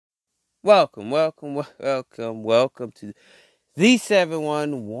welcome to the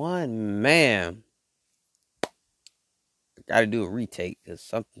 711. Man, gotta do a retake because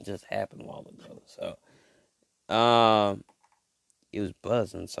something just happened a while ago. So, it was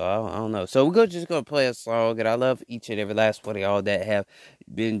buzzing, so I don't know. So we're just gonna play a song, and I love each and every last one of y'all that have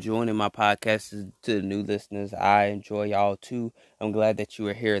been joining my podcast. To the new listeners, I enjoy y'all too. I'm glad that you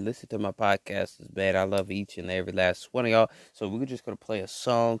are here. Listen to my podcast is bad. I love each and every last one of y'all. So we're just gonna play a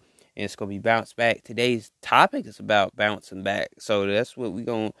song, and it's gonna be bounce back. Today's topic is about bouncing back. So that's what we're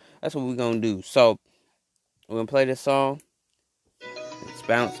gonna do. So we're gonna play this song. It's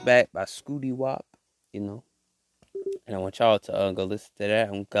Bounce Back by Scooty Wop. You know. And I want y'all to go listen to that.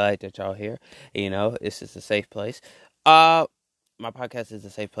 I'm glad that y'all here. This is a safe place. Uh, my podcast is a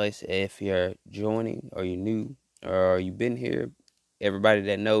safe place. If you're joining, or you're new, or you've been here, everybody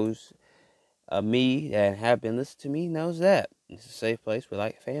that knows me and have been listening to me knows that it's a safe place. We're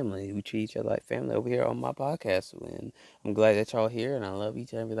like family. We treat each other like family over here on my podcast. And I'm glad that y'all here, and I love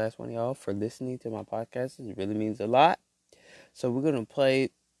each and every last one of y'all for listening to my podcast. It really means a lot. So we're gonna play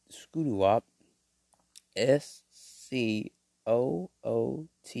Scooty Wop. SCOOTIEWOP,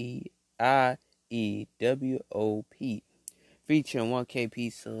 featuring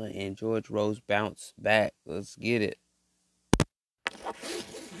 1KP Son and George Rose. Bounce Back. Let's get it.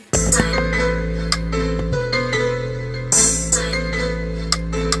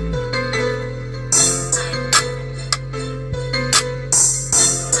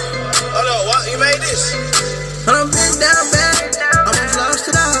 Hold on, what? You made this? I'm been down bad, almost lost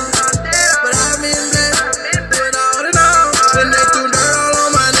it all. But I've been blessed with all in all. When they threw dirt all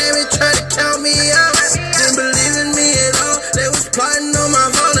on my name and tried to count me out, didn't believe in me at all. They was plotting on my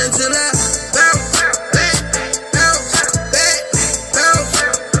fall until I bounce back, bounce back, bounce.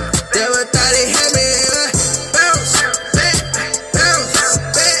 Never thought they had me. Bounce back, bounce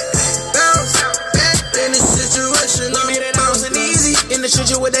back, bounce back. In this situation, I'm that I wasn't easy. In the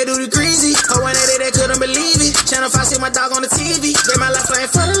street, what they do to greasy. Oh, when they couldn't believe it. Channel 5 see my dog on the TV. Gave my life like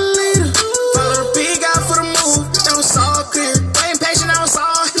for the leader. Follow the big guy for the move. That was all clear. Way impatient, I was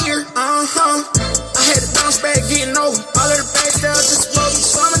all here. I had to bounce back, getting over. All of the back stuff just broke.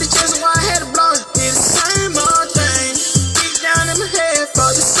 Some of the chances why I had to blow it. Did the same old thing. Deep down in my head,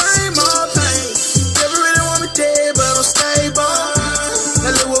 for the same old thing. Never really want me dead, but I'm stable.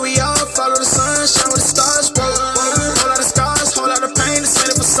 Now look where we all follow the sun, shine with the stars. Whole lot of scars, whole lot of pain, the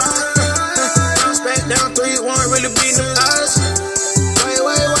same facade. Bounce back down 3-1, really beating them odds. Wait,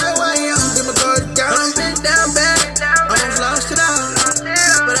 then my go down. I've been down bad, almost lost it all.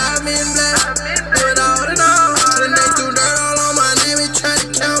 But I've been blessed with all in all. When they threw dirt all on my name and tried to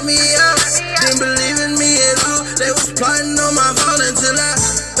count me out, didn't believe in me at all. They was plotting on my fall until I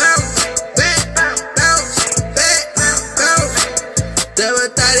bounce back, bounce back, bounce. Never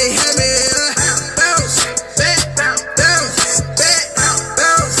thought they had me. Bounce back, bounce back,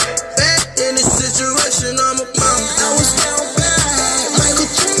 bounce back. In this situation, I'm a bounce. I was down bad, Michael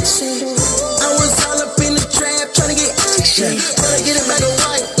Jackson. I was all up in the trap trying to get action. Trying to get it back to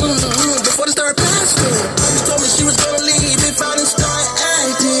white. Before the start passing, mommy told me she was gonna leave if I didn't start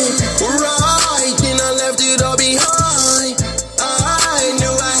acting right. Then I left it all behind. I knew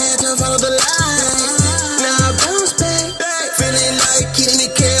I had to follow the line. Now I bounce back, feeling like hitting the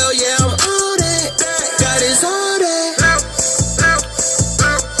KO. Yeah, I'm on it. God is on it.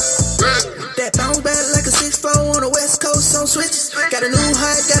 That bounce back like a 6-4 on the West Coast on switches. Got a new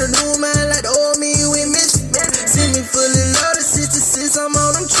height, got a new mind like the old me we missed. See me fully loaded, 66, I'm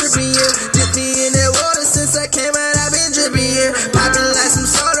on, I'm tripping, yeah. Dip me in that water since I came out, I've been dripping, yeah. Popping like some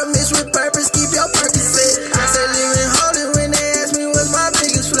soda mixed with purpose, keep your perkins set. I said living holy when they ask me what's my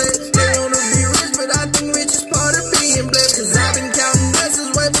biggest flex. They wanna be rich, but I think rich is part of being blessed. Cause I've been counting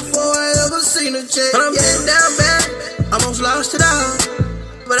blessings way before I ever seen a check. But I'm getting down bad, almost lost it all.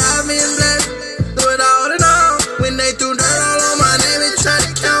 But I've been blessed with all in all. When they threw dirt all on my name and tried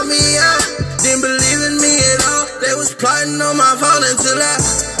to count me out, didn't believe in me at all. They was plotting on my fall until I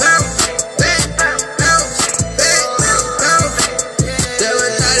bounce back, bounce back, bounce. Never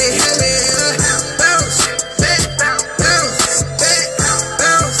thought they had me. Bounce back, bounce back,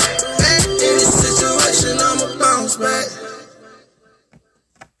 bounce back. In this situation, I'ma bounce back.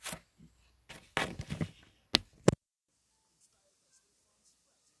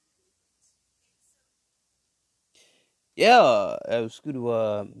 Yeah, it was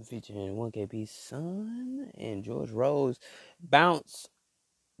Scooty featuring 1KP Son and George Rose. Bounce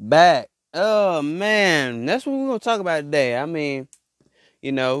Back. Oh, man. That's what we're going to talk about today. I mean,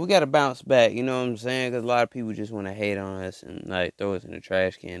 we got to bounce back. You know what I'm saying? Because a lot of people just want to hate on us and, like, throw us in the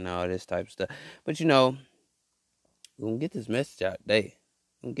trash can and all this type of stuff. But, we're going to get this message out today.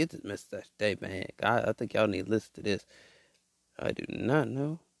 Don't get this message today, man. I think y'all need to listen to this. I do not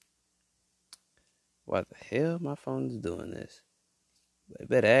know why the hell my phone is doing this. But I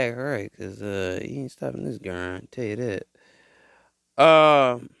better act right, cause you ain't stopping this grind. Tell you that.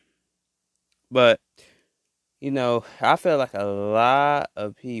 But you know, I feel like a lot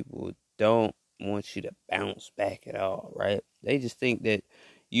of people don't want you to bounce back at all, right? They just think that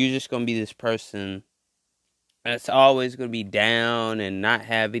you're just gonna be this person that's always gonna be down and not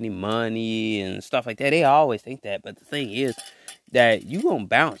have any money and stuff like that. They always think that, but the thing is that you gonna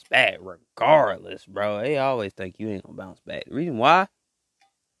bounce back regardless, bro. They always think you ain't gonna bounce back. The reason why?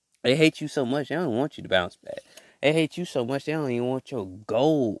 They hate you so much, they don't want you to bounce back. They hate you so much, they don't even want your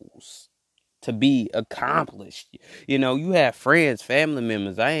goals to be accomplished. You know, you have friends, family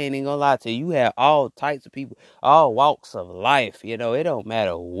members. I ain't even gonna lie to you. You have all types of people, all walks of life. You know, it don't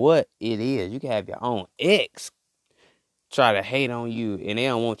matter what it is. You can have your own ex try to hate on you, and they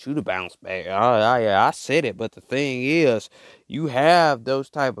don't want you to bounce back. I said it, but the thing is, you have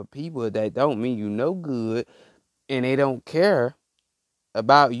those type of people that don't mean you no good, and they don't care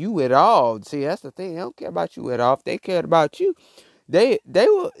about you at all. See, that's the thing. They don't care about you at all. If they cared about you, they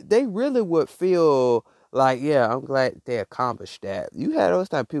really would feel like, yeah, I'm glad they accomplished that. You had those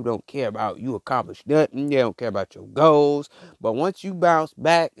type of people don't care about you accomplished nothing. They don't care about your goals. But once you bounce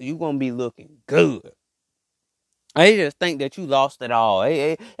back, you gonna be looking good. They just think that you lost it all.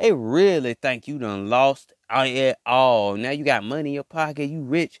 They really think you done lost it all. Now you got money in your pocket. You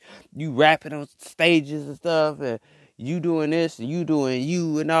rich. You rapping on stages and stuff. And you doing this and you doing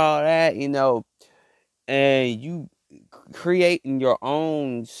you and all that, you know. And you creating your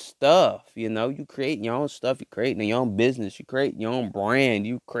own stuff, you know. You creating your own stuff. You creating your own business. You creating your own brand.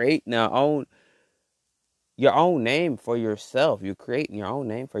 You creating your own name for yourself. You're creating your own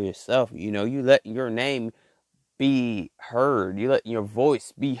name for yourself. You know, you let your name be heard. You let your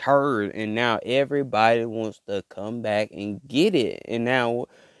voice be heard. And now everybody wants to come back and get it. And now,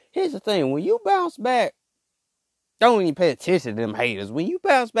 here's the thing. When you bounce back, don't even pay attention to them haters. When you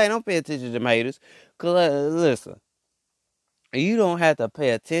bounce back, don't pay attention to them haters. Because, listen, you don't have to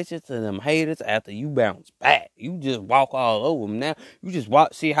pay attention to them haters after you bounce back. You just walk all over them. Now, you just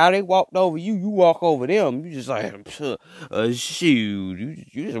walk. See how they walked over you? You walk over them. You just like, shoot.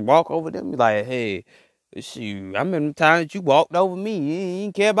 You just walk over them. You're like, hey, shoot, I remember the time that you walked over me. You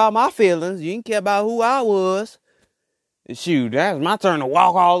didn't care about my feelings. You didn't care about who I was. Shoot, that's my turn to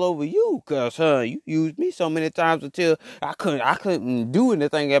walk all over you, cause you used me so many times until I couldn't do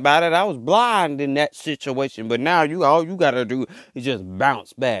anything about it. I was blind in that situation. But now all you gotta do is just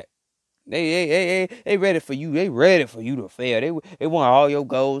bounce back. They ready for you. They ready for you to fail. They want all your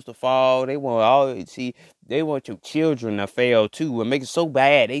goals to fall. They want your children to fail too and make it so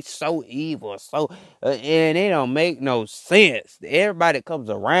bad. They so evil, and they don't make no sense. Everybody that comes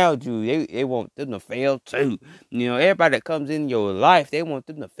around you, they want them to fail too. You know, everybody that comes in your life, they want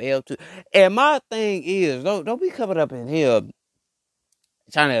them to fail too. And my thing is, don't be coming up in here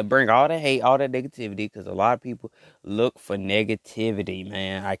trying to bring all the hate, all that negativity, because a lot of people look for negativity,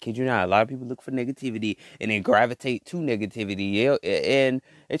 man. I kid you not. A lot of people look for negativity and they gravitate to negativity. And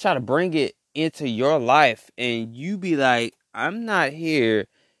they try to bring it into your life. And you be like, I'm not here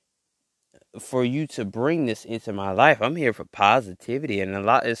for you to bring this into my life. I'm here for positivity.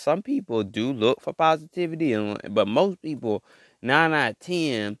 And some people do look for positivity, but most people, 9 out of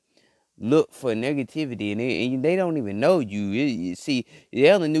 10, look for negativity, and they don't even know you. You see, they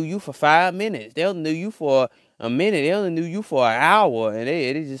only knew you for 5 minutes. They only knew you for a minute. They only knew you for an hour, and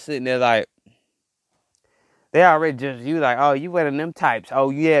they just sitting there like, they already just, you like, oh, you one of them types. Oh,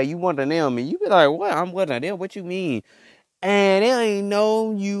 yeah, you one of them. And you be like, what? I'm one of them? What you mean? And they ain't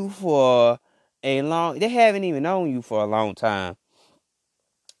known you for they haven't even known you for a long time.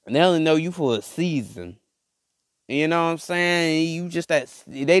 And they only know you for a season. You know what I'm saying?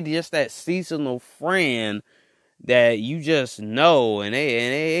 They just that seasonal friend that you just know, and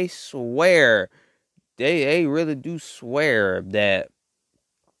they swear, they really do swear that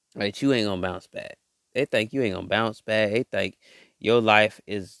you ain't gonna bounce back. They think you ain't gonna bounce back. They think your life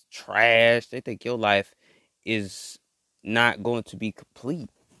is trash. They think your life is not going to be complete.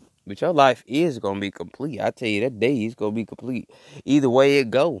 But your life is gonna be complete. I tell you, that day is gonna be complete. Either way it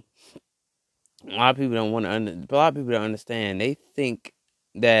go. A lot of people don't understand. They think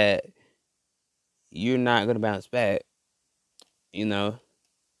that you're not gonna bounce back. You know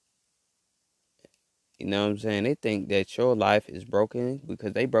what I'm saying? They think that your life is broken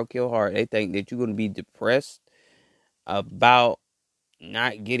because they broke your heart. They think that you're gonna be depressed about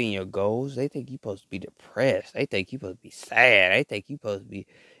not getting your goals. They think you're supposed to be depressed. They think you're supposed to be sad. They think you're supposed to be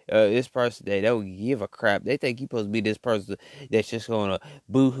this person, they don't give a crap. They think you supposed to be this person that's just gonna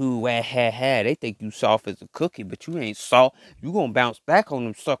boo-hoo, wah, ha, ha. They think you soft as a cookie, but you ain't soft. You gonna bounce back on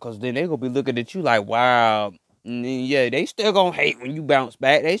them suckers. Then they gonna be looking at you like, wow. Yeah, they still gonna hate when you bounce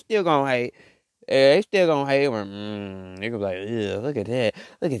back. They still gonna hate. They still gonna hate when they gonna be like, ugh, look at that.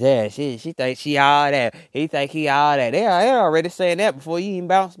 Look at that. She think she all that. He think he all that. They already saying that before you even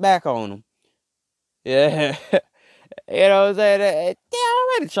bounce back on them. Yeah. You know what I'm saying? They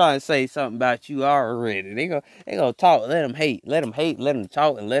already trying to say something about you already. They gonna talk. Let them hate. Let them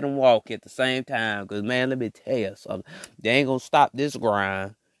talk, and let them walk at the same time. Because, man, let me tell you something. They ain't gonna stop this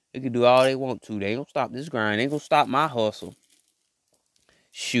grind. They can do all they want to. They ain't gonna stop this grind. They ain't gonna stop my hustle.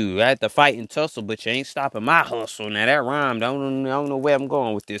 Shoot, I had to fight and tussle, but you ain't stopping my hustle. Now, that rhymed. I don't know where I'm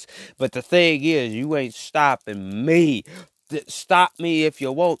going with this. But the thing is, you ain't stopping me. Stop me if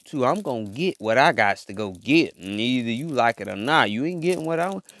you want to. I'm going to get what I got to go get. And either you like it or not. You ain't getting what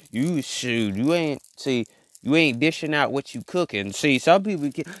I want. You ain't dishing out what you cooking. Some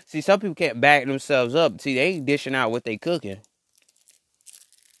people can't back themselves up. See, they ain't dishing out what they cooking.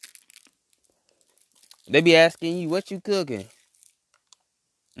 They be asking you, what you cooking?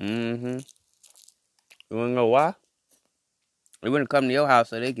 Mm-hmm. You wanna know why? They wouldn't come to your house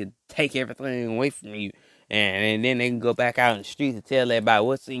so they could take everything away from you. And then they can go back out in the streets and tell everybody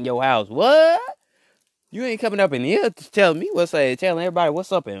what's in your house. What? You ain't coming up in here to tell me telling everybody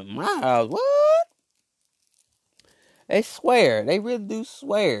what's up in my house. What? They swear. They really do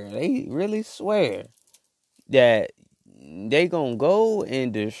swear. They really swear that they gonna go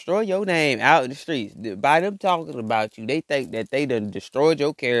and destroy your name out in the streets. By them talking about you, they think that they done destroyed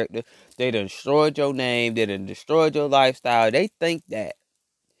your character. They done destroyed your name. They done destroyed your lifestyle. They think that.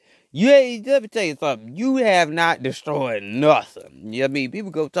 Let me tell you something. You have not destroyed nothing. You know what I mean?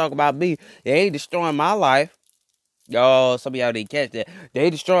 People go talk about me. They ain't destroying my life. Oh, some of y'all didn't catch that. They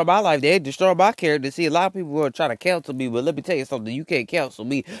destroyed my life. They destroyed my character. See, a lot of people are trying to cancel me, but let me tell you something. You can't cancel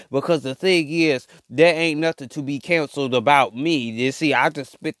me because the thing is, there ain't nothing to be canceled about me. You see, I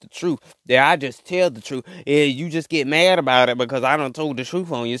just spit the truth. I just tell the truth. And you just get mad about it because I done told the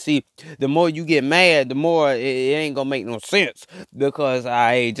truth on you. See, the more you get mad, the more it ain't gonna make no sense because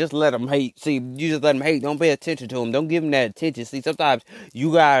I just let them hate. See, you just let them hate. Don't pay attention to them. Don't give them that attention. See, sometimes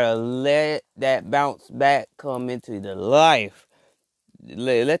you gotta let that bounce back come into the life.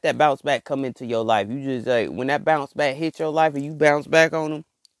 Let that bounce back come into your life. You just when that bounce back hit your life and you bounce back on them.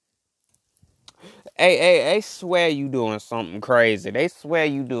 They swear you doing something crazy. They swear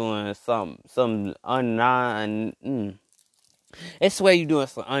you doing some They swear you doing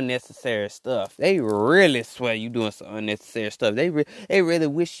some unnecessary stuff. They really swear you doing some unnecessary stuff. They really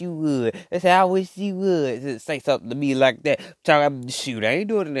wish you would. They say, I wish you would. Say something to me like that. Shoot, I ain't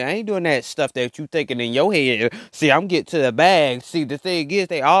doing that stuff that you thinking in your head. See, I'm getting to the bag. See, the thing is,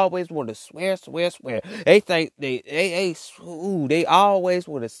 they always want to swear. They think they always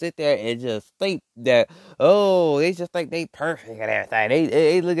want to sit there and just think that, they just think they perfect and everything.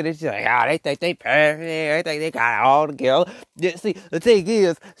 They look at it like, they think they perfect. They think they got it all together. See, the thing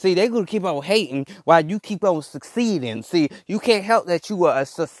is, they gonna keep on hating while you keep on succeeding. See, you can't help that you are a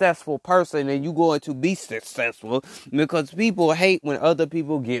successful person and you going to be successful because people hate when other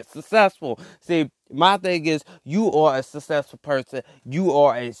people get successful. See, my thing is, you are a successful person. You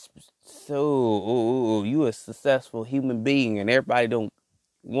are a successful human being, and everybody don't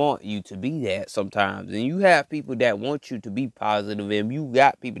want you to be that sometimes. And you have people that want you to be positive, and you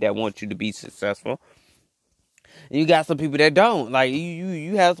got people that want you to be successful. And you got some people that don't. Like,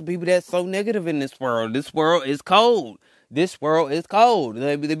 you have some people that's so negative in this world. This world is cold. This world is cold.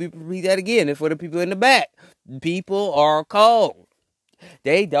 Let me repeat that again. It's for the people in the back. People are cold.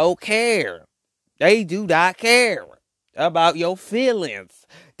 They don't care. They do not care about your feelings.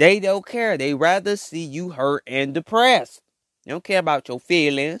 They don't care. They rather see you hurt and depressed. They don't care about your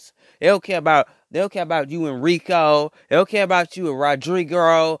feelings. They don't care about you and Rico. They don't care about you and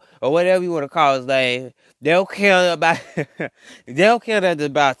Rodrigo or whatever you want to call his name. They don't care about they don't care nothing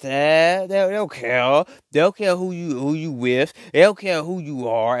about that. They don't care. They don't care who you with. They don't care who you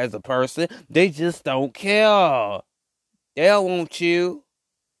are as a person. They just don't care. They don't want you.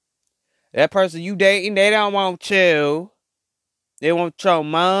 That person you dating, they don't want you. They want your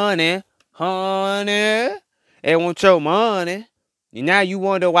money, honey. They want your money. And now you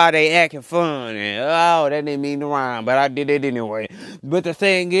wonder why they acting fun and oh that didn't mean to rhyme, but I did it anyway. But the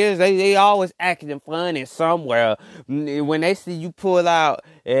thing is, they always acting funny somewhere. When they see you pull out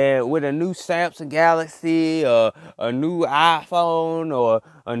with a new Samsung Galaxy or a new iPhone or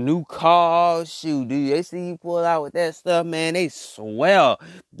a new car, shoot, dude, they see you pull out with that stuff, man, they swear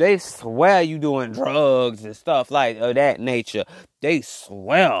you doing drugs and stuff like of that nature. They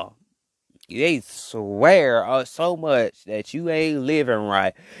swear so much that you ain't living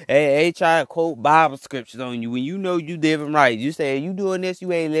right. They try to quote Bible scriptures on you when you know you living right. You say you doing this,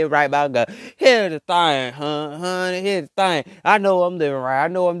 you ain't living right by God. Here's the thing, honey. Here's the thing. I know I'm living right. I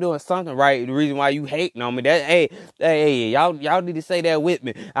know I'm doing something right. The reason why you hating on me, that hey, y'all need to say that with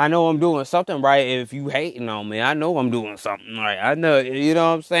me. I know I'm doing something right. If you hating on me, I know I'm doing something right. I know, you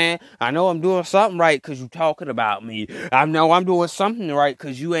know what I'm saying? I know I'm doing something right because you talking about me. I know I'm doing something right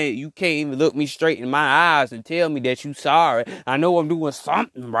because you can't even look me straight in my eyes and tell me that you sorry. I know I'm doing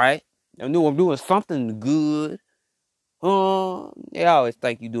something right. I know I'm doing something good. They always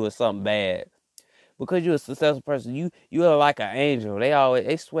think you doing something bad. Because you're a successful person, you are like an angel.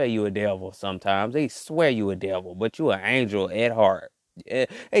 They swear you a devil sometimes. They swear you a devil, but you an angel at heart.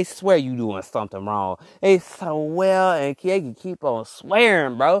 They swear you doing something wrong. They swear and they can keep on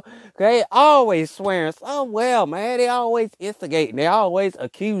swearing, bro. They always swearing so well, man. They always instigating. They always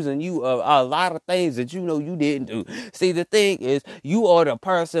accusing you of a lot of things that you know you didn't do. See, the thing is, you are the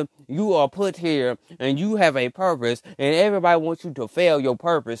person, you are put here, and you have a purpose, and everybody wants you to fail your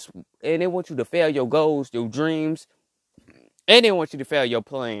purpose, and they want you to fail your goals, your dreams, and they want you to fail your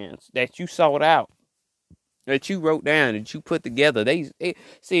plans that you sought out, that you wrote down, that you put together. They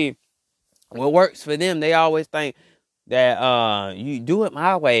see what works for them. They always think that you do it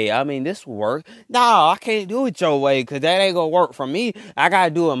my way. I mean, this will work. No, I can't do it your way because that ain't gonna work for me. I gotta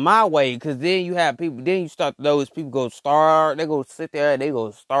do it my way because then you have people. Then you start those people they go sit there and they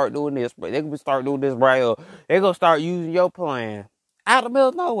go start doing this, but they gonna start doing this right, or they gonna start using your plan out of the middle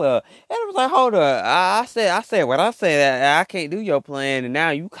of nowhere. And it was like, hold up. I said what I said. I can't do your plan, and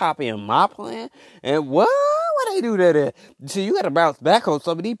now you copying my plan. And what they do that? See, you got to bounce back on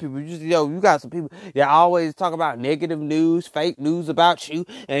some of these people. You got some people that always talk about negative news, fake news about you,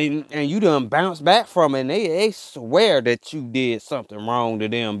 and you done bounce back from it. And they swear that you did something wrong to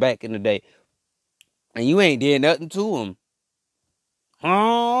them back in the day, and you ain't did nothing to them.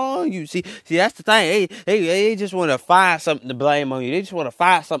 Oh, you see, that's the thing. They just want to find something to blame on you. They just want to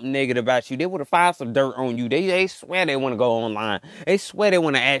find something negative about you. They want to find some dirt on you. They swear they want to go online. They swear they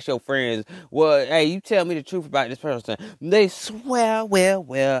want to ask your friends, well, hey, you tell me the truth about this person. They swear,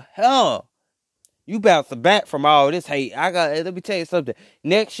 well, hell. You bouncing back from all this hate. Let me tell you something.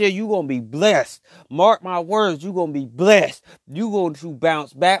 Next year, you going to be blessed. Mark my words, you going to be blessed. You going to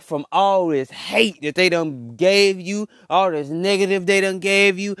bounce back from all this hate that they done gave you, all this negative they done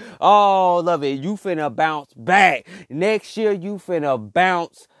gave you, all of it. You finna bounce back. Next year, you finna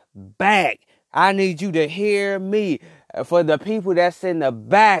bounce back. I need you to hear me. For the people that's in the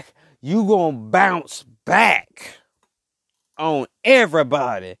back, you going to bounce back on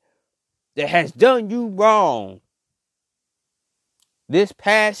everybody that has done you wrong this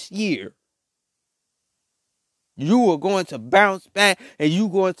past year. You are going to bounce back and you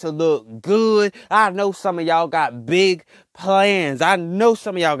going to look good. I know some of y'all got big plans. I know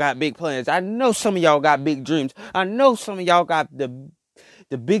some of y'all got big plans. I know some of y'all got big dreams. I know some of y'all got the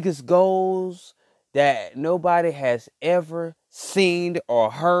biggest goals that nobody has ever seen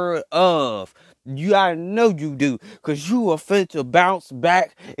or heard of. I know you do, because you are finna bounce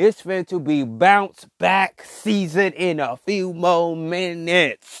back. It's finna be bounce back season in a few more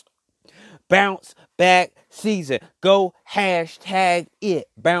minutes. Bounce back season. Go hashtag it.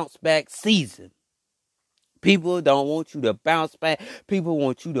 Bounce back season. People don't want you to bounce back. People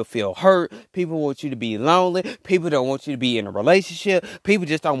want you to feel hurt. People want you to be lonely. People don't want you to be in a relationship. People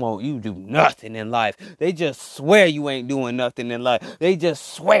just don't want you to do nothing in life. They just swear you ain't doing nothing in life. They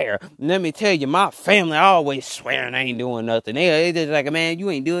just swear. And let me tell you, my family always swearing I ain't doing nothing. They just like, man,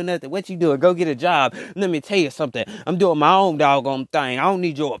 you ain't doing nothing. What you doing? Go get a job. Let me tell you something. I'm doing my own doggone thing. I don't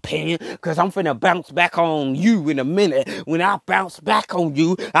need your opinion, because I'm finna bounce back on you in a minute. When I bounce back on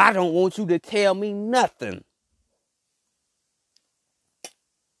you, I don't want you to tell me nothing.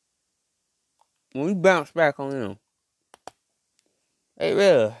 When we bounce back on them, they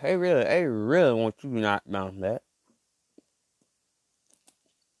really want you to not bounce back.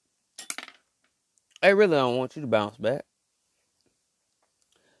 They really don't want you to bounce back.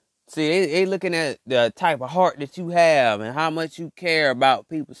 See, they looking at the type of heart that you have and how much you care about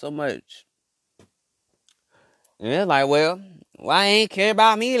people so much. And they're like, well, why ain't care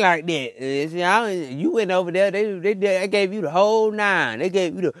about me like that? See, you went over there, they gave you the whole 9. They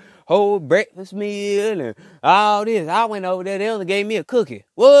gave you the whole breakfast meal and all this. I went over there, they only gave me a cookie.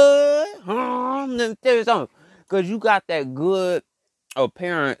 What? Let me tell you something. Because you got that good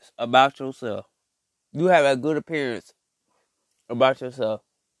appearance about yourself. You have a good appearance about yourself.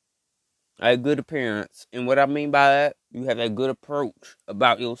 A good appearance. And what I mean by that, you have a good approach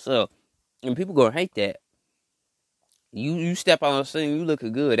about yourself. And people gonna hate that. You step on the scene, you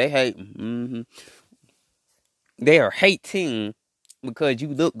looking good. They hate. They are hating because you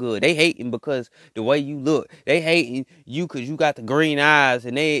look good. They hating because the way you look. They hating you because you got the green eyes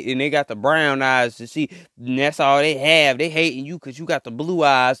and they got the brown eyes to see. And that's all they have. They hating you because you got the blue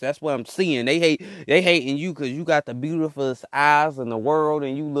eyes. That's what I'm seeing. They hating you because you got the beautifulest eyes in the world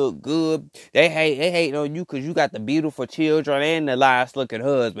and you look good. They hating on you because you got the beautiful children and the nice looking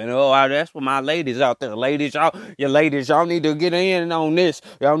husband. Oh, that's for my ladies out there. Ladies, y'all need to get in on this.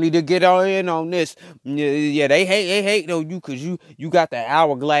 Y'all need to get in on this. Yeah, they hate on you because you got the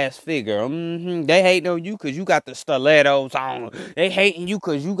hourglass figure. They hate on you because you got the stilettos on. They hating you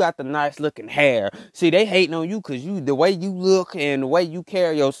because you got the nice looking hair. See, they hating on you because the way you look and the way you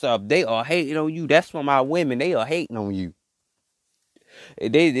carry yourself. They are hating on you. That's for my women. They are hating on you.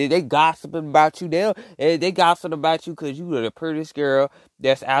 They gossiping about you. They gossiping about you because you are the prettiest girl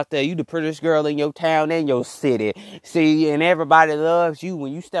that's out there. You the prettiest girl in your town and your city. See, and everybody loves you.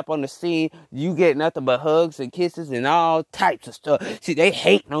 When you step on the scene, you get nothing but hugs and kisses and all types of stuff. See, they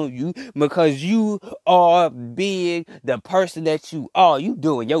hating on you because you are being the person that you are. You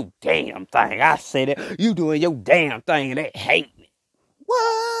doing your damn thing. I said it. You doing your damn thing and they hate me.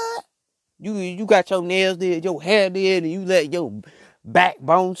 What? You got your nails did, your hair did, and you let your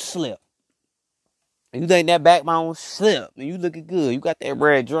backbone slip. And you think that backbone slip, and you looking good. You got that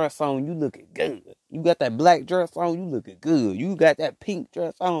red dress on, you looking good. You got that black dress on, you looking good. You got that pink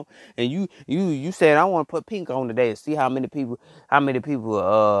dress on, and you said I want to put pink on today and see how many people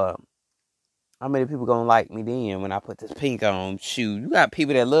gonna like me then when I put this pink on. Shoot, you got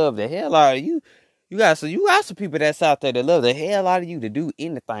people that love the hell out of you. You got some people that's out there that love the hell out of you to do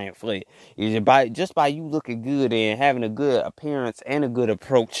anything for you. Just by you looking good and having a good appearance and a good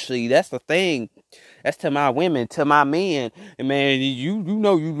approach. See, that's the thing. That's to my women, to my men. And man, you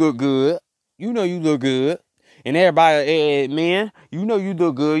know you look good. You know you look good. And everybody, man, you know you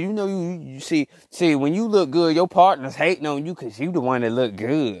look good. You know you see when you look good, your partner's hating on you because you the one that look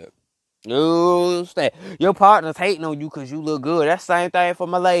good. No, your partner's hating on you because you look good. That's the same thing for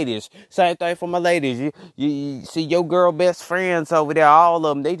my ladies. Same thing for my ladies. You see your girl best friends over there, all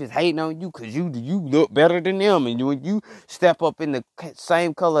of them, they just hating on you because you look better than them. And when you step up in the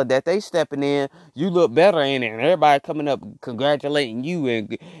same color that they stepping in, you look better in it. And everybody coming up congratulating you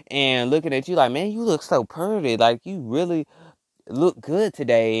and looking at you like, man, you look so pretty. Like you really look good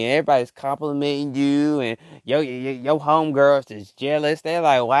today, and everybody's complimenting you, and your homegirls is jealous. They're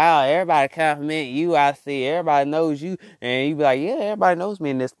like, wow, everybody complimenting you. I see everybody knows you, and you be like, yeah, everybody knows me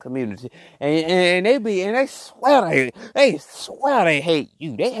in this community, and they swear they hate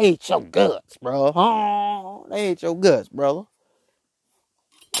you. They hate your guts, bro. Oh, they hate your guts, brother.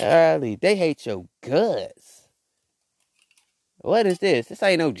 They hate your guts. What is this? This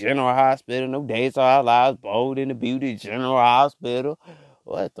ain't no general hospital, no Days of Our Lives, Bold in the Beauty General Hospital.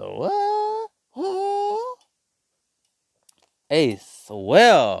 What the what? Huh? They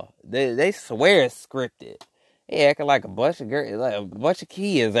swear. They swear it's scripted. They acting like a bunch of girls, like a bunch of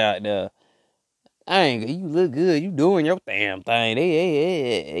kids out there. You look good. You doing your damn thing.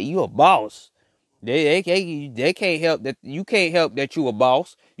 You a boss. They can't help that. You can't help that you a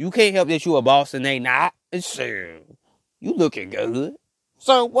boss. You can't help that you a boss and they not. Sure. You looking good.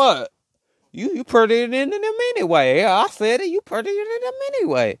 So what? You prettier than them anyway. I said it. You prettier than them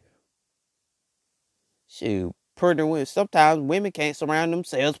anyway. Shoot. Pretty women. Sometimes women can't surround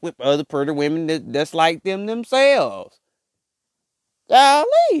themselves with other pretty women that's like them themselves.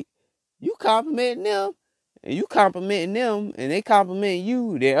 Golly. You complimenting them. And you complimenting them. And they complimenting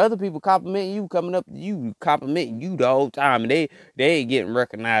you. Then other people complimenting you, coming up to you, complimenting you the whole time. And they ain't getting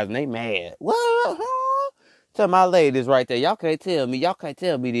recognized and they mad. What? Huh? To my ladies right there, y'all can't tell me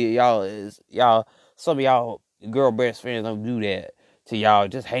that some of y'all girl best friends don't do that to y'all.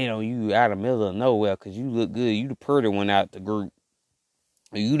 Just hate on you out of the middle of nowhere because you look good. You the pretty one out the group.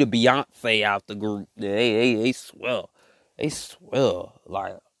 You the Beyonce out the group. They swell. They swell.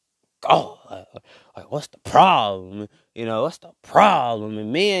 Like, God, like what's the problem? You know, what's the problem?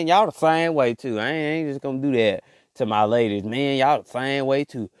 And men, y'all the same way too. I ain't just gonna do that to my ladies. Man, y'all the same way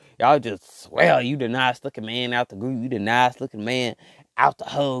too. Y'all just swear you the nice looking man out the group. You the nice looking man out the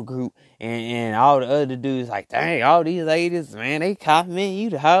whole group, and all the other dudes like, dang, all these ladies, man, they complimenting you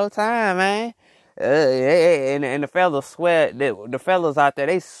the whole time, man. And the fellas swear, the fellas out there,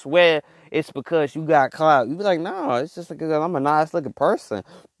 they swear it's because you got clout. You be like, no, it's just because I'm a nice looking person.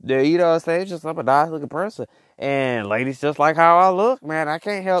 You know what I'm saying? It's just I'm a nice looking person. And ladies just like how I look, man. I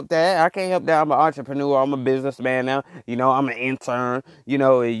can't help that. I can't help that. I'm an entrepreneur. I'm a businessman now. You know, I'm an intern. You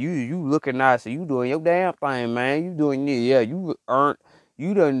know, you looking nice. You doing your damn thing, man. You doing it. Yeah, you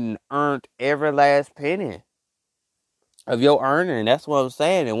done earned every last penny of your earning. That's what I'm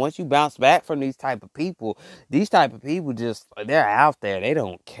saying. And once you bounce back from these type of people just, they're out there. They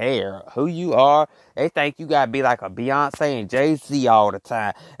don't care who you are. They think you gotta be like a Beyonce and Jay-Z all the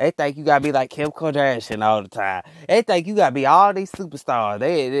time. They think you gotta be like Kim Kardashian all the time. They think you gotta be all these superstars.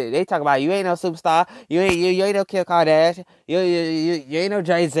 They talk about you ain't no superstar. You ain't no Kim Kardashian. You ain't no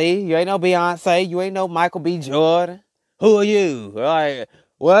Jay-Z. You ain't no Beyonce. You ain't no Michael B. Jordan. Who are you? Like,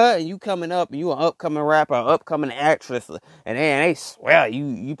 what? You coming up, you an upcoming rapper, upcoming actress, and they swear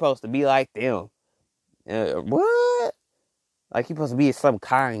you supposed to be like them. What? Like you supposed to be some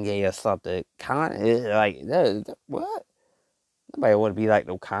Kanye or something. What? Nobody want to be like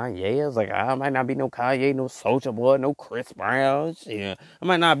no Kanye. Like, I might not be no Kanye, no Soulja Boy, no Chris Brown. Yeah, I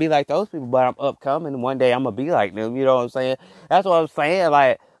might not be like those people, but I'm upcoming. One day I'm going to be like them. You know what I'm saying? That's what I'm saying.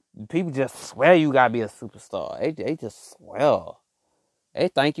 Like, people just swear you got to be a superstar. They just swear. They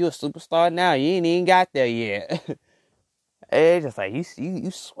think you a superstar now. You ain't even got there yet. They just like, you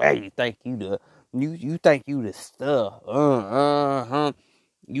swear you think you think you the stuff.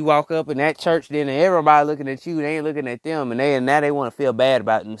 You walk up in that church, then everybody looking at you, they ain't looking at them, and now they want to feel bad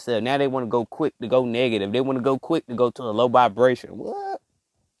about themselves. Now they want to go quick to go negative. They want to go quick to go to a low vibration. What?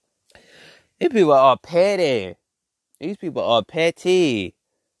 These people are petty. These people are petty.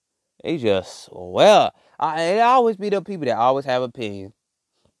 They just, well, it always be the people that always have opinions.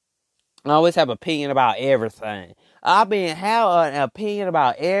 I always have an opinion about everything. Have an opinion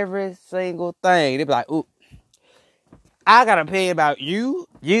about every single thing. They be like, ooh, I got an opinion about you,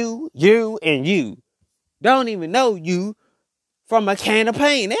 and you. Don't even know you from a can of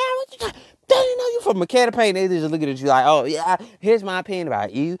paint. Don't even know you from a can of paint. They just looking at you like, oh, yeah, here's my opinion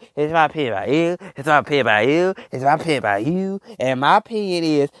about you. Here's my opinion about you. Here's my opinion about you. Here's my opinion about you. And my opinion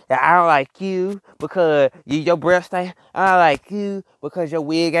is that I don't like you because your breath stink. I don't like you because your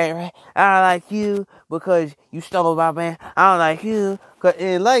wig ain't right. I don't like you because you stole my man. I don't like you.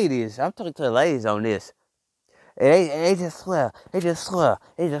 And ladies, I'm talking to the ladies on this. And they just swear. They just swear.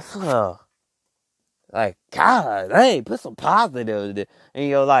 Like, God, hey, put some positive in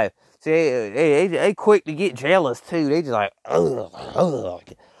your life. See, they quick to get jealous, too. They just like,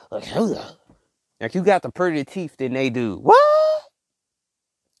 like you got the prettier teeth than they do. What?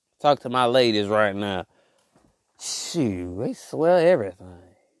 Talk to my ladies right now. Shoot, they swear everything.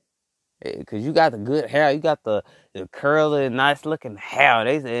 Because you got the good hair. You got the curly, nice-looking hair.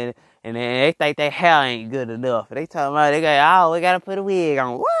 And they think their hair ain't good enough. They talking about, we got to put a wig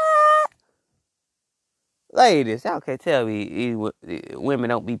on. What? Ladies, y'all can't tell me women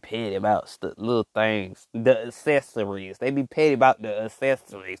don't be petty about little things, the accessories. They be petty about the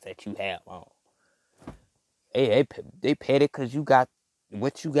accessories that you have on. They petty because you got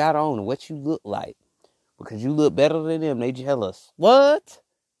what you got on and what you look like. Because you look better than them, they jealous. What?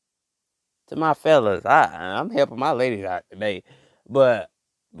 To my fellas, I'm helping my ladies out today. But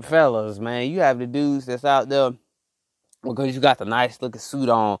fellas, man, you have the dudes that's out there because you got the nice looking suit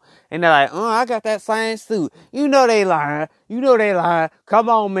on. And they're like, I got that same suit. You know they lying. Come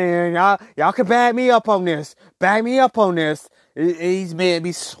on, man. Y'all can back me up on this. These men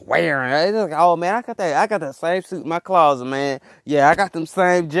be swearing. They're like, oh, man, I got that same suit in my closet, man. Yeah, I got them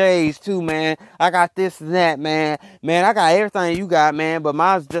same J's, too, man. I got this and that, man. Man, I got everything you got, man. But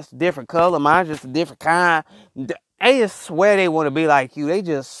mine's just a different color. Mine's just a different kind. They just swear they want to be like you. They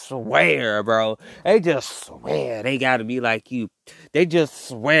just swear, bro. They just swear they got to be like you. They just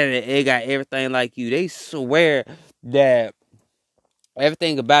swear that they got everything like you. They swear that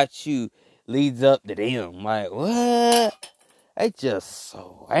everything about you leads up to them. Like, what? They just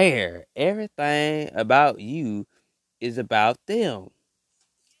swear everything about you is about them.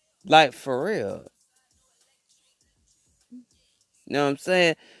 Like, for real. You know what I'm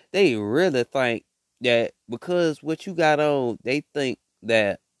saying? They really think that because what you got on, they think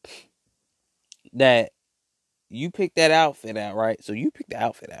that you picked that outfit out, right? So you picked the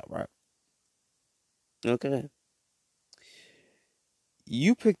outfit out, right? Okay.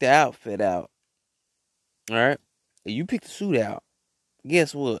 You picked the outfit out, all right? You picked the suit out.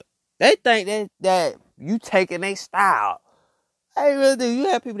 Guess what? They think that you taking their style. I really do. You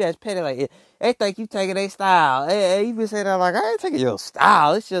have people that's petty like it. They think you taking their style. Hey, you been saying that like, I ain't taking your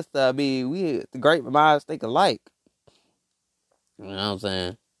style. It's just, we the great minds think alike. You know what I'm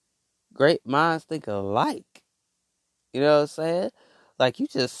saying? Great minds think alike. You know what I'm saying? Like, you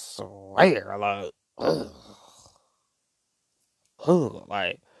just swear, like, ugh,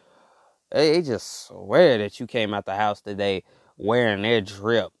 like, they just swear that you came out the house today wearing their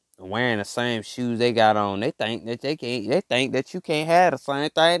drip, wearing the same shoes they got on. They think that they think that you can't have the same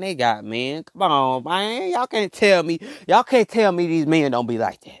thing they got, man. Come on, man. Y'all can't tell me these men don't be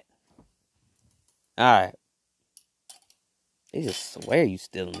like that. Alright. They just swear you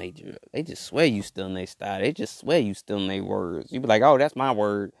stealing their drip. They just swear you stealing their style. They just swear you stealing their words. You be like, oh, that's my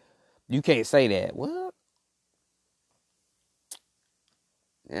word. You can't say that. What?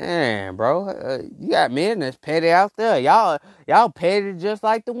 Man, bro, you got men that's petty out there. Y'all petty just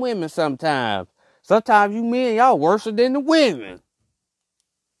like the women sometimes. Sometimes you men, y'all worse than the women.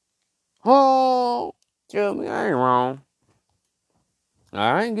 Oh, tell me I ain't wrong.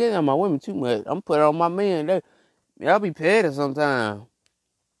 I ain't getting on my women too much. I'm putting on my men. Y'all be petty sometimes.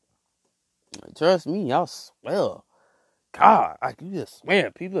 Trust me, y'all swear. God, like you just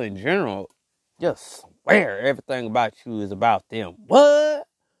swear. People in general just swear everything about you is about them. What?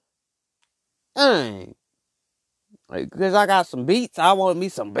 Dang. Like, because I got some beats, I want me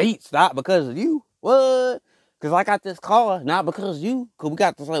some beats, not because of you. What? Because I got this car, not because of you.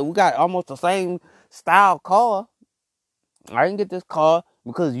 Because we got almost the same style car. I didn't get this car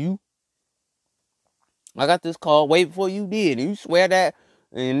because of you. I got this car way before you did. And you swear that,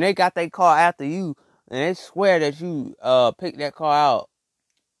 and they got their car after you, and they swear that you picked that car out,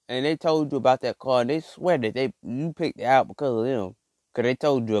 and they told you about that car, and they swear that you picked it out because of them. Because they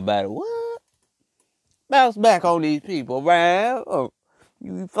told you about it. What? Bounce back on these people, man. Oh,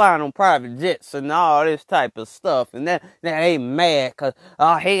 you flying on private jets and all this type of stuff, and then they mad because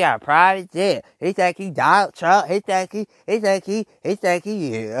he got a private jet. He think he Donald Trump. He think he Joe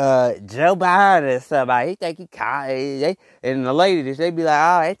Biden or somebody. He think and the ladies they be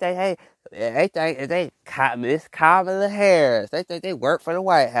like, they think Miss Kamala Harris. They think they work for the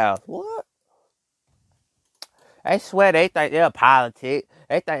White House. What? They swear they think they're a politic.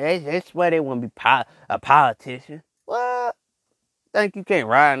 They swear they want to be a politician. What? Think you can't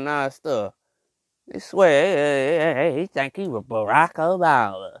ride and all that stuff. They swear he think he was Barack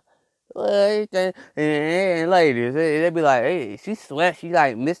Obama. Well, and ladies, they be like, hey, she swear she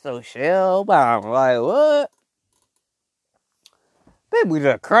like Miss Michelle Obama. Like, what? People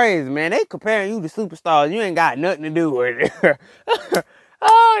just crazy, man. They comparing you to superstars. You ain't got nothing to do with it.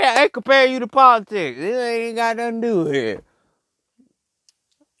 Oh, yeah, they compare you to politics. It ain't got nothing to do with it.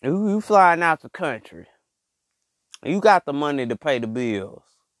 You flying out the country. You got the money to pay the bills.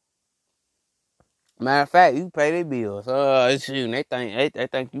 Matter of fact, you pay their bills. Shoot, they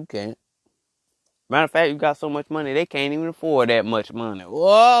think you can't. Matter of fact, you got so much money, they can't even afford that much money.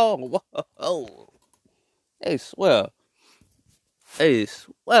 Whoa. They swear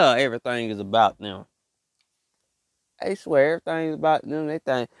everything is about them. They swear everything is about them. They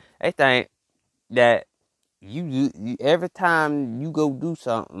think that you every time you go do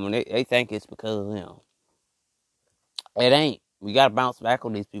something, they think it's because of them. It ain't. We gotta bounce back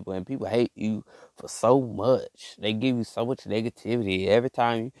on these people, and people hate you for so much. They give you so much negativity. Every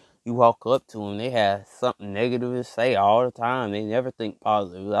time you walk up to them, they have something negative to say all the time. They never think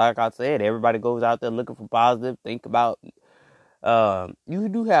positive. Like I said, everybody goes out there looking for positive. Think about, you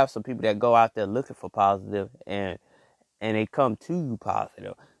do have some people that go out there looking for positive, and they come to you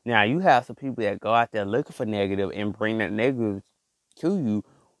positive. Now, you have some people that go out there looking for negative and bring that negative to you.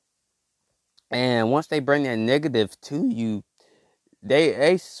 And once they bring that negative to you,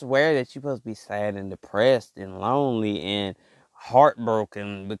 they swear that you're supposed to be sad and depressed and lonely and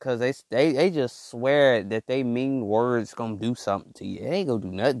heartbroken because they just swear that they mean words gonna do something to you. It ain't gonna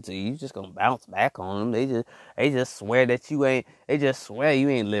do nothing to you. You just gonna bounce back on them. They just swear that you ain't. They just swear you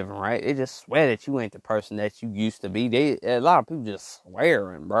ain't living right. They just swear that you ain't the person that you used to be. A lot of people just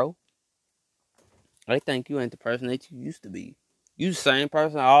swearing, bro. They think you ain't the person that you used to be. You the same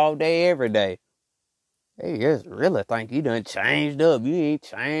person all day, every day. They just really think you done changed up. You ain't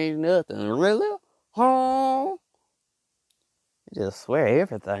changed nothing. Really? Huh? They just swear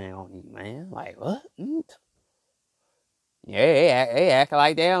everything on you, man. Like, what? Yeah, they act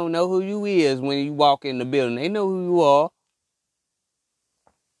like they don't know who you is when you walk in the building. They know who you are.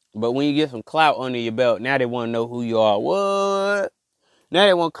 But when you get some clout under your belt, now they want to know who you are. What? Now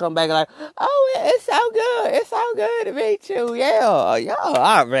they want to come back like, oh, it's so good. It's so good to meet you.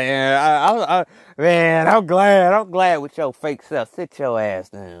 Yeah, man. Man, I'm glad with your fake self. Sit your ass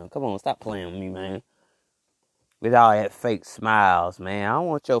down. Come on, stop playing with me, man. with all that fake smiles, man. I don't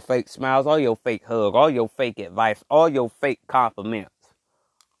want your fake smiles, all your fake hug, all your fake advice, all your fake compliments.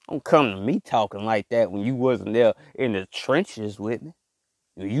 Don't come to me talking like that when you wasn't there in the trenches with me.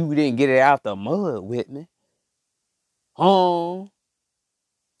 You didn't get it out the mud with me. You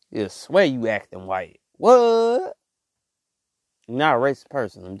swear you acting white. What? I'm not a racist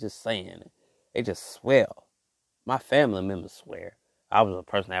person. I'm just saying it. They just swear. My family members swear. I was a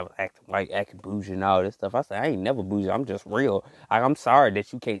person that was acting white, acting bougie and all this stuff. I said, I ain't never bougie. I'm just real. I'm sorry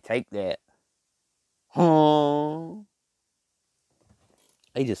that you can't take that.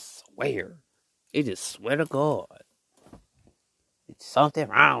 They just swear. They just swear to God. It's something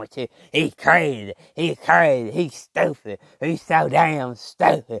wrong with you. He's crazy. He's crazy. He's stupid. He's so damn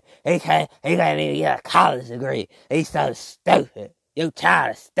stupid. He can't even get a college degree. He's so stupid. Your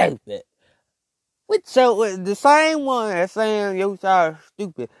child is stupid. So the same one that's saying your child is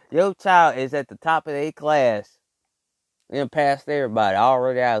stupid, your child is at the top of their class and passed everybody,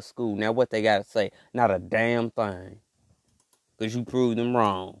 already out of school. Now what they got to say? Not a damn thing. Because you proved them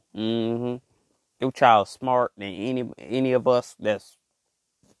wrong. Your child's smart than any of us that's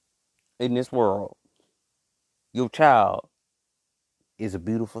in this world. Your child is a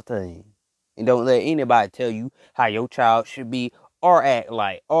beautiful thing. And don't let anybody tell you how your child should be or act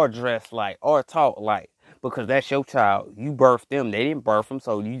like or dress like or talk like. Because that's your child. You birthed them. They didn't birth them.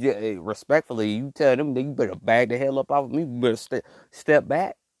 So you just, respectfully, you tell them that you better bag the hell up off of me. You better step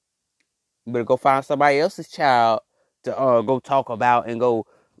back. You better go find somebody else's child to go talk about and go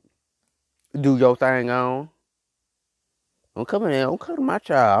do your thing on. Don't come in there. Don't come to my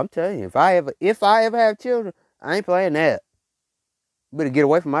child. I'm telling you, if I ever have children, I ain't playing that. You better get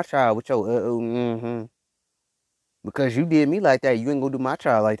away from my child with your because you did me like that. You ain't gonna do my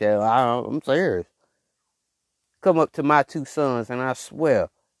child like that. I'm serious. Come up to my two sons, and I swear,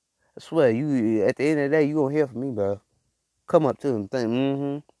 you at the end of the day, you gonna hear from me, bro. Come up to them,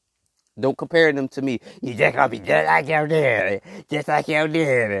 think, Don't compare them to me. You just gonna be just like your daddy, just like your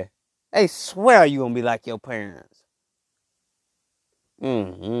daddy. They swear you gonna be like your parents.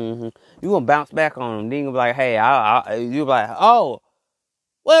 You gonna bounce back on them. Then you gonna be like, hey, you be like, oh,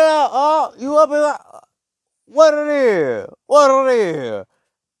 what up? Oh, you up in like, what it is? What it is?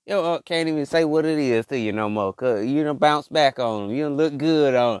 Yo, can't even say what it is to you no more. Cause you done bounce back on them. You done look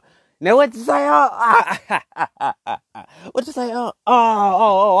good on them. Now what you say? What you say?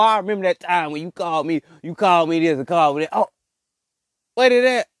 I remember that time when you called me this and called me that. Oh, what is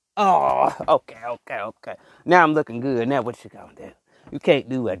that? Oh, okay. Now I'm looking good. Now what you gonna do? You can't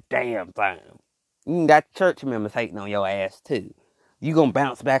do a damn thing. You got church members hating on your ass too. You gonna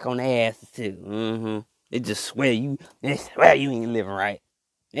bounce back on their asses too. They just swear you ain't living right.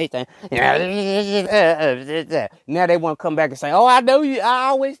 They think, now they want to come back and say, oh, I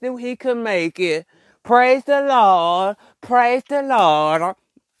always knew he could make it. Praise the Lord. Praise the Lord.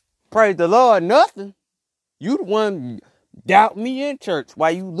 Praise the Lord, nothing. You the one doubt me in church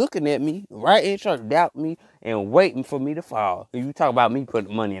while you looking at me right in church, doubt me and waiting for me to fall. You talk about me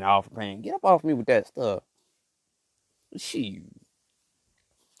putting money in the offering. Get up off me with that stuff. Shit.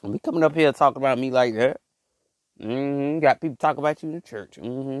 And be coming up here talking about me like that. Got people talking about you in the church.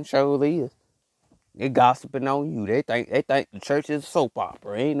 Surely is. They gossiping on you. They think the church is a soap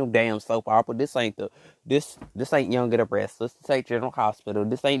opera. Ain't no damn soap opera. This ain't Young and the Restless. This ain't General Hospital.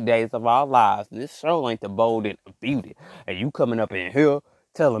 This ain't Days of Our Lives. This show ain't The Bold and the Beauty. And you coming up in here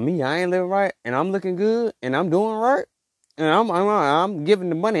telling me I ain't living right and I'm looking good and I'm doing right and I'm giving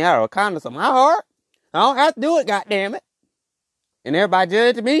the money out of the kindness of my heart. I don't have to do it, goddamn it. And everybody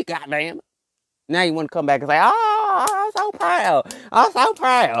judging me, goddamn it. Now you want to come back and say, oh, I'm so proud.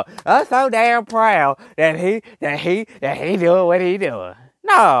 I'm so damn proud that he doing what he doing.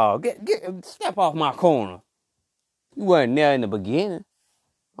 No, step off my corner. You wasn't there in the beginning.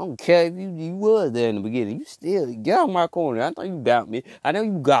 I don't care if you was there in the beginning. You still get off my corner. I know you doubt me. I know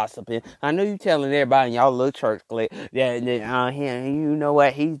you gossiping. I know you telling everybody in y'all little church clique that you know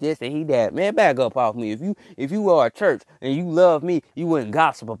what, he's this and he that. Man, back up off me. If you are a church and you love me, you wouldn't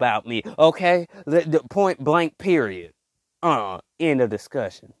gossip about me. Okay? The point blank period. End of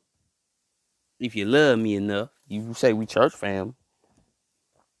discussion. If you love me enough, you say we church fam.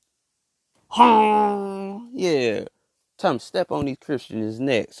 Yeah. Time to step on these Christians'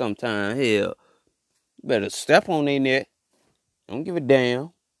 neck sometime. Hell, better step on their neck. Don't give a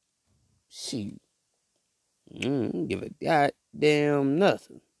damn. Shoot. Don't give a goddamn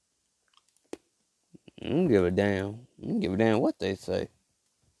nothing. Don't give a damn. Don't give a damn what they say.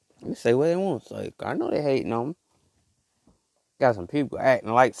 They say what they want to say. I know they hating on me. Got some people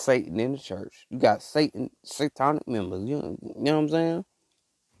acting like Satan in the church. You got satanic members. You know what I'm saying?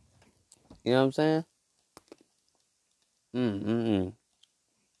 You know what I'm saying? You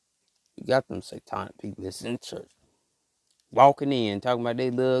got them satanic people that's in church. Walking in, talking about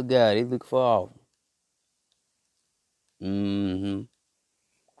they love God. They look for offering.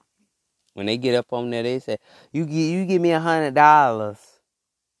 When they get up on there, they say, you give me $100.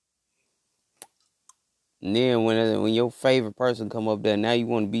 And then when your favorite person come up there, now you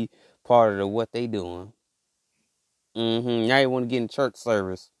want to be part of what they doing. Now you want to get in church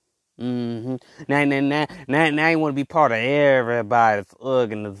service. Now you want to be part of everybody's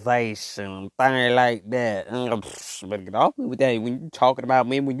organization, thing like that. Better get off me with that. When you talking about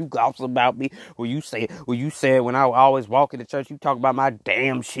me, when you gossip about me, when you said when I always walk into church, you talk about my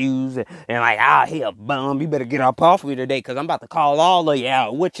damn shoes and like, he a bum. You better get up off me today, because I'm about to call all of you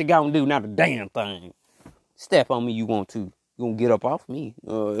out. What you gonna do? Not a damn thing. Step on me, you want to. You gonna get up off me.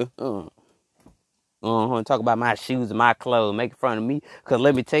 Talk about my shoes and my clothes, making fun of me. Because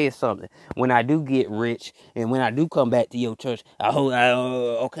let me tell you something. When I do get rich and when I do come back to your church,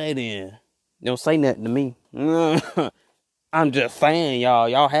 okay then. Don't say nothing to me. I'm just saying, y'all.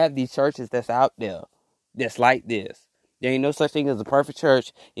 Y'all have these churches that's out there that's like this. There ain't no such thing as a perfect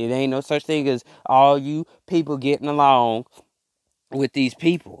church. It ain't no such thing as all you people getting along with these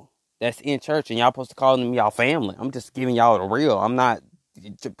people that's in church. And y'all supposed to call them y'all family. I'm just giving y'all the real. I'm not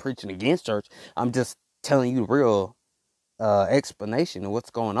preaching against church. I'm just telling you the real explanation of what's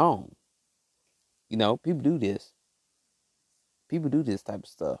going on. You know, people do this. People do this type of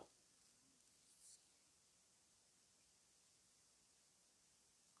stuff.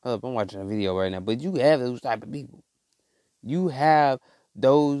 Hold up, I'm watching a video right now. But you have those type of people. You have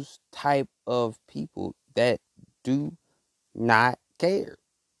those type of people that do not care.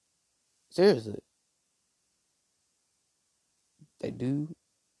 Seriously. They do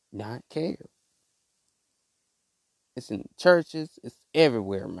not care. It's in churches. It's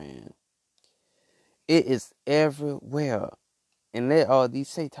everywhere, man. It is everywhere. And there are these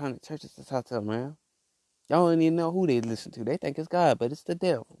satanic churches that's out there, man. Y'all don't even know who they listen to. They think it's God, but it's the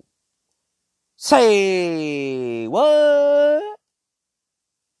devil. Say what?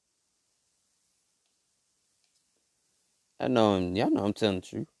 Y'all know I'm telling the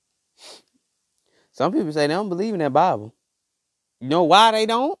truth. Some people say they don't believe in that Bible. You know why they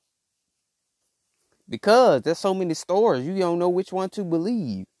don't? Because there's so many stories. You don't know which one to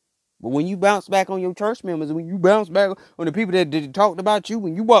believe. But when you bounce back on your church members, when you bounce back on the people that talked about you,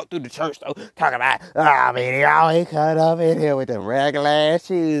 when you walk through the church, though, talking about, they always cut up in here with them regular ass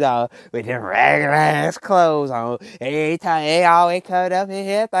shoes on, with them regular ass clothes on. Every time they always cut up in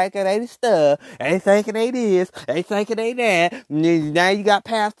here thinking they the stuff. They thinking they this. They thinking they that. Now you got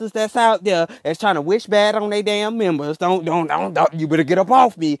pastors that's out there that's trying to wish bad on their damn members. Don't. You better get up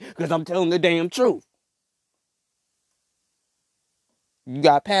off me, because I'm telling the damn truth. You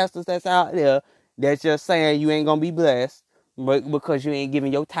got pastors that's out there that's just saying you ain't gonna be blessed, but because you ain't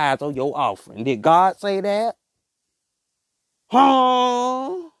giving your tithes or your offering. Did God say that?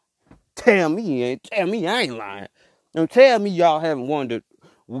 Huh? Tell me I ain't lying. Don't tell me y'all haven't wondered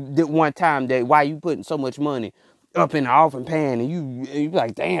one time that why you putting so much money up in the offering pan, and you be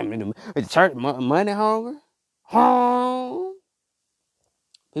like, damn, the church money hungry? Huh?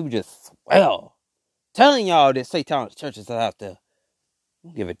 People just swell. Telling y'all that Satan's churches are out there.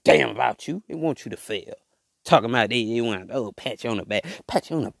 Don't give a damn about you. They want you to fail. Talking about they want to pat you on the back. Pat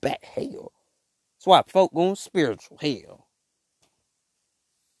you on the back, hell. That's why folk going spiritual, hell.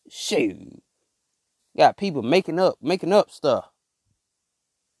 Shoot. Got people making up stuff.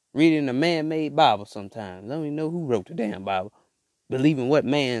 Reading a man-made Bible sometimes. Don't even know who wrote the damn Bible. Believing what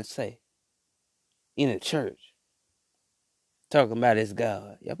man say. In a church. Talking about his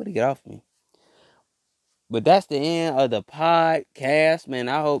God. Y'all better get off me. But that's the end of the podcast, man.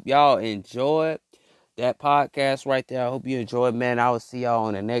 I hope y'all enjoyed that podcast right there. I hope you enjoyed, man. I will see y'all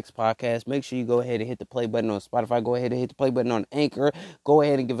on the next podcast. Make sure you go ahead and hit the play button on Spotify. Go ahead and hit the play button on Anchor. Go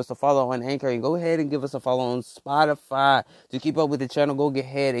ahead and give us a follow on Anchor. And go ahead and give us a follow on Spotify. To keep up with the channel, go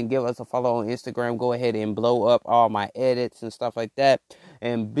ahead and give us a follow on Instagram. Go ahead and blow up all my edits and stuff like that.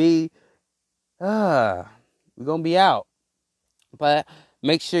 And we're going to be out. But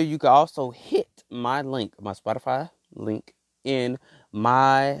make sure you can also hit my link, my Spotify link in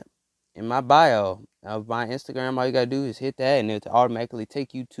my bio of my Instagram. All you gotta do is hit that, and it'll automatically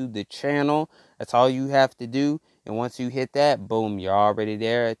take you to the channel. That's all you have to do. And once you hit that, boom, you're already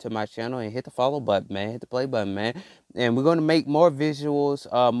there to my channel. And hit the follow button, man. Hit the play button, man. And we're gonna make more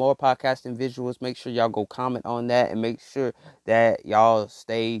visuals, more podcasting visuals. Make sure y'all go comment on that, and make sure that y'all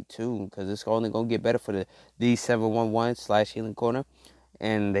stay tuned, because it's only gonna get better for the D711/Healing Corner.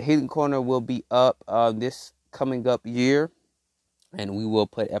 And the Healing Corner will be up this coming up year. and we will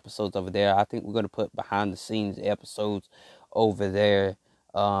put episodes over there. I think we're going to put behind the scenes episodes over there.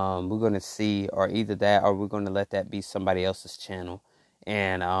 We're going to see, or either that, or we're going to let that be somebody else's channel,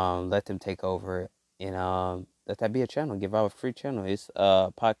 and let them take over, and let that be a channel. Give out a free channel. It's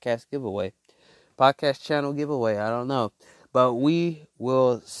a podcast channel giveaway. I don't know, but we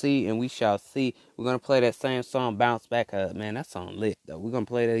will see, and we shall see. We're going to play that same song, Bounce Back. Man, that song lit, though. We're going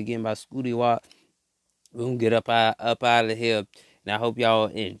to play that again by Scooty Wop. We're going to get up out of here. And I hope y'all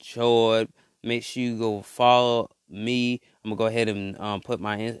enjoyed. Make sure you go follow me. I'm going to go ahead and put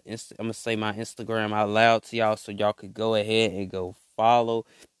my I'm going to say my Instagram out loud to y'all so y'all could go ahead and go follow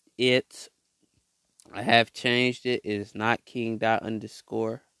it. I have changed it. It is not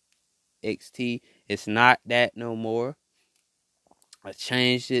king._xt. It's not that no more. I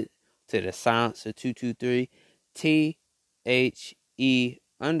changed it to the Silencer 223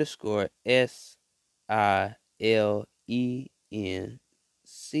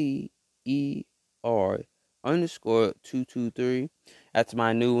 That's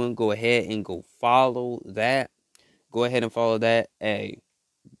my new one. Go ahead and go follow that. Go ahead and follow that. Hey,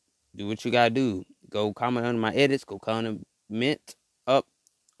 do what you gotta do. Go comment under my edits. Go comment up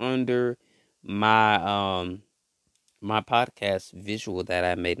under my my podcast visual that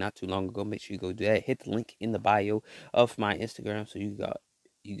I made not too long ago. Make sure you go do that. Hit the link in the bio of my Instagram so you can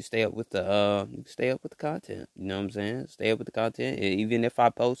stay up with the content. You know what I'm saying? Stay up with the content. Even if I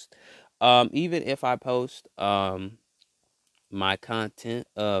post my content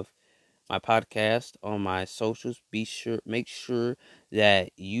of my podcast on my socials, make sure that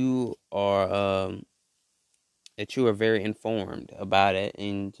you are very informed about it,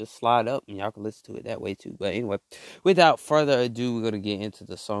 and just slide up and y'all can listen to it that way too. But anyway, without further ado, we're gonna get into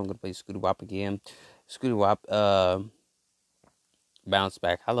the song. I'm gonna play Scooty Wop again. Scooty Wop, Bounce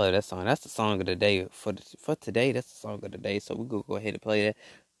Back. I love that song. That's the song of the day for today. That's the song of the day. So we're gonna go ahead and play that,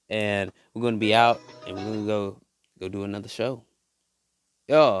 and we're gonna be out, and we're gonna go do another show.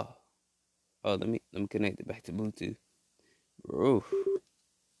 Oh, let me connect it back to Bluetooth. Oof.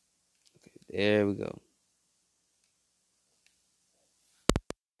 Okay, there we go.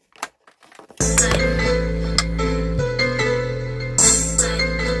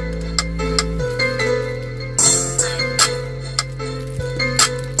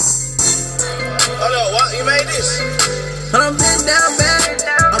 Hold up, what? You made this? But I'm been down bad,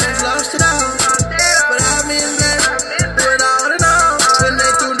 almost lost it all. But I've been blessed with all in all. When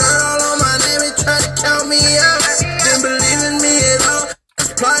they threw dirt all on my name and tried to count me out, didn't believe in me at all. I was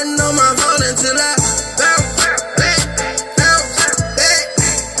plotting on my phone until I bounce back, bounce back,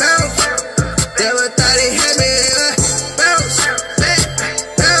 bounce. Never thought he had me. Bounce back,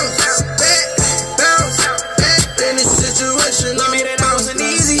 bounce back, bounce back. In this situation, I made it. I wasn't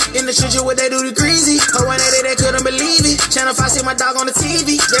easy. In the shit, what they do to greasy. Oh, 180, they couldn't believe it. Channel 5, see my dog on the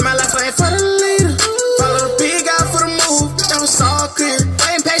TV. Did my life ain't for the leader. Follow the big guy for the move. That was all clear.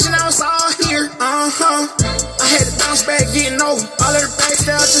 I ain't patient, I was all here. I had to bounce back, getting over. All of the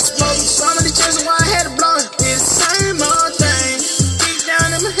backstab just broke. So many chances why I had to blow it. Did the same old thing. Deep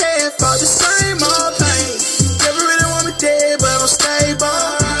down in my head, fought the same old thing. Never really want me dead, but I'm stable.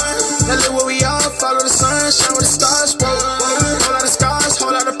 Now look where we are. Follow the sun, shine with the stars. Whole lot of scars,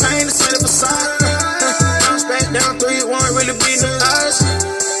 whole lot of pain. It's in the facade. Down 3-1, really beating the odds.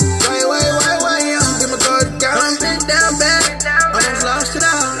 Wait, yeah. Give my girl the gun. I'm been down bad, almost lost it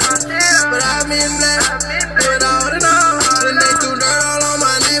all. But I've been blessed with all in all. When they threw dirt all on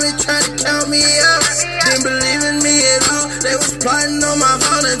my name and tried to count me out, didn't believe in me at all. They was plotting on my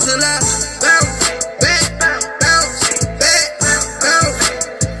phone until I bounce back, bounce back, bounce.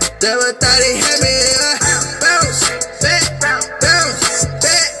 Never thought he had me. Bounce back, bounce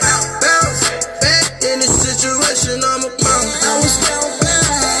back, bounce back. In this situation, I'm a bounce. I was down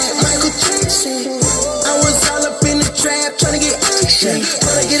bad, Michael Jackson. I was all up in the trap trying to get action.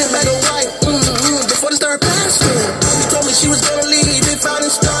 Trying to get it back to white. Before they start passing, she told me she was gonna leave if I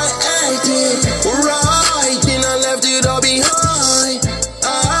didn't start acting right. Then I left it all behind.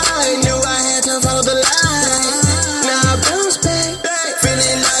 I knew I had to follow the line. Now I bounce back,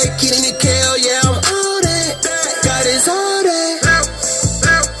 feeling like Kenny the Kale. Yeah, I'm all that. God is all that.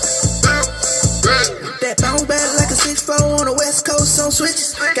 That bounce back like a 6'4" on the West Coast on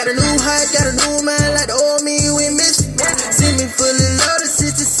switches. Got a new height, got a new mind like the old me we missed. See me fully loaded,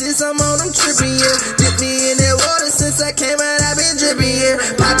 66, I'm on them tripping, yeah. Dip me in that water since I came out, I've been dripping, yeah.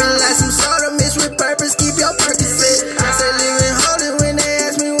 Popping like some soda mixed with purpose, keep your perkins fit. I say living holy when they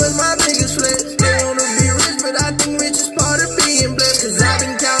ask me what's my biggest flex. They wanna be rich, but I think rich is part of being blessed. Cause I've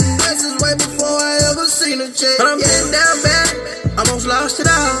been counting blessings way before I ever seen a check. But I'm getting down bad, almost lost it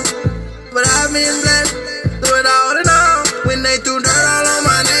all. But I've been blessed with all in all. When they threw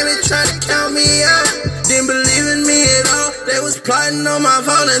Plotting on my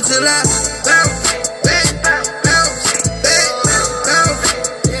phone until I bounce back, bounce back, bounce.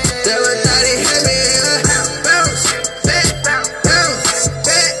 Never thought he had me, bounce back, bounce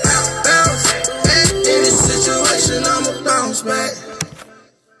back, bounce back. In this situation, I'ma bounce back.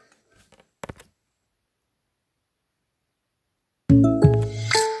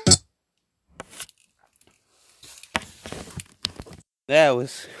 That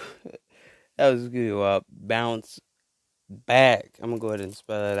was good. Bounce back. I'm gonna go ahead and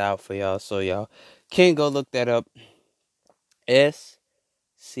spell it out for y'all, so y'all can go look that up.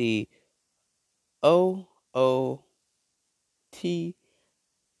 SCOOTIEWOP.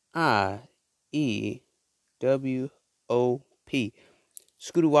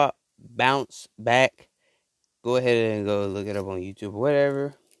 Scooter Wop, bounce back. Go ahead and go look it up on YouTube,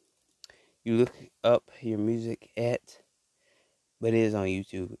 whatever you look up your music at. But it is on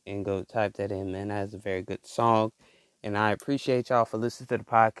YouTube, and go type that in, man. That is a very good song, and I appreciate y'all for listening to the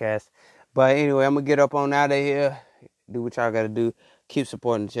podcast. But anyway, I'm going to get up on out of here, do what y'all got to do, keep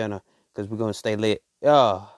supporting the channel, because we're going to stay lit.